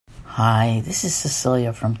Hi, this is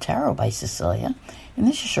Cecilia from Tarot by Cecilia, and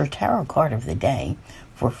this is your tarot card of the day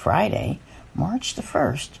for Friday, March the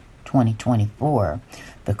 1st, 2024.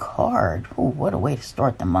 The card, what a way to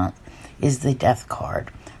start the month, is the Death card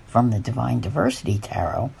from the Divine Diversity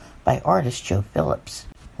Tarot by artist Joe Phillips.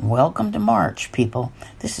 Welcome to March, people.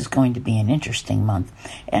 This is going to be an interesting month,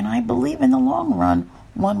 and I believe in the long run,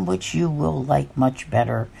 one which you will like much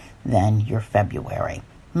better than your February.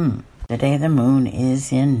 Today the moon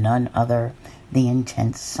is in none other the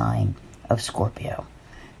intense sign of Scorpio,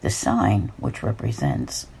 the sign which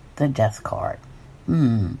represents the Death card.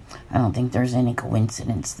 I don't think there's any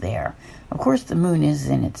coincidence there. Of course, the moon is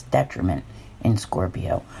in its detriment in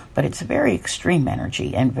Scorpio, but it's a very extreme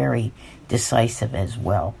energy and very decisive as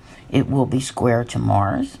well. It will be square to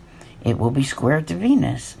Mars, it will be square to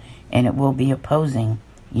Venus, and it will be opposing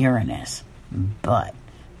Uranus. But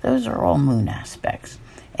those are all moon aspects,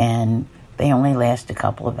 and they only last a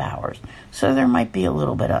couple of hours. So there might be a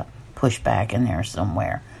little bit of pushback in there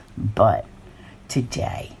somewhere. But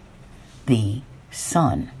today, the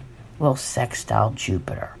sun will sextile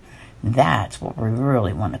Jupiter. That's what we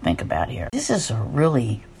really want to think about here. This is a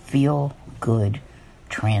really feel-good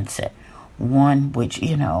transit. One which,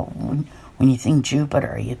 when you think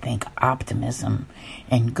Jupiter, you think optimism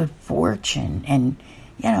and good fortune and,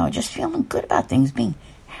 just feeling good about things, being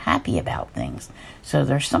happy about things. So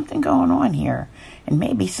there's something going on here, and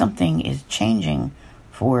maybe something is changing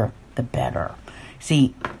for the better.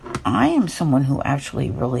 See, I am someone who actually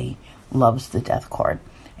really loves the Death card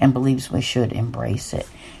and believes we should embrace it,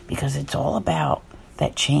 because it's all about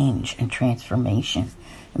that change and transformation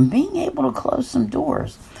and being able to close some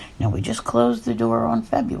doors. Now, we just closed the door on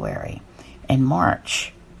February, and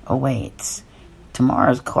March awaits.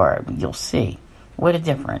 Tomorrow's card, you'll see what a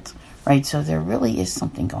difference. Right, so there really is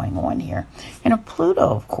something going on here. And Pluto,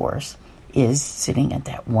 of course, is sitting at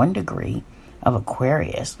that 1 degree of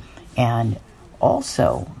Aquarius and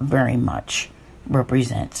also very much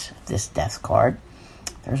represents this Death card.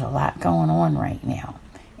 There's a lot going on right now.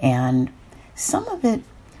 And some of it,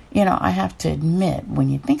 I have to admit, when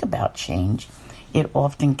you think about change, it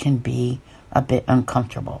often can be a bit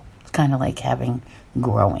uncomfortable. It's kind of like having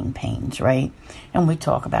growing pains, right? And we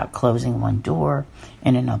talk about closing one door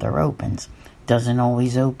and another opens. Doesn't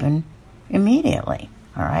always open immediately,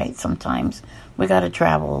 all right? Sometimes we got to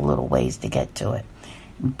travel a little ways to get to it.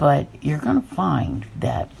 But you're going to find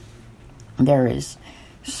that there is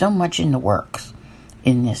so much in the works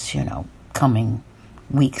in this, coming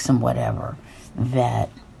weeks and whatever, that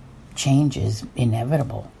change is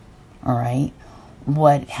inevitable, all right?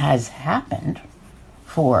 What has happened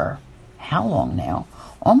for how long now?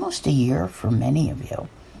 Almost a year for many of you.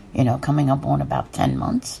 Coming up on about 10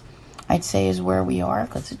 months, I'd say, is where we are,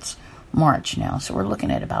 because it's March now. So we're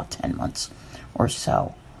looking at about 10 months or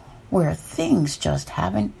so, where things just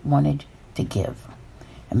haven't wanted to give,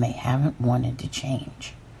 and they haven't wanted to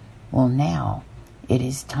change. Well, now it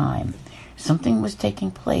is time. Something was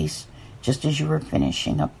taking place just as you were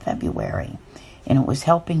finishing up February, and it was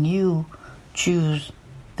helping you choose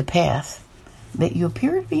the path that you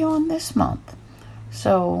appear to be on this month.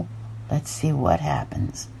 So let's see what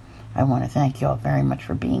happens. I want to thank you all very much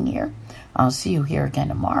for being here. I'll see you here again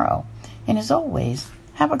tomorrow. And as always,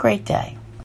 have a great day.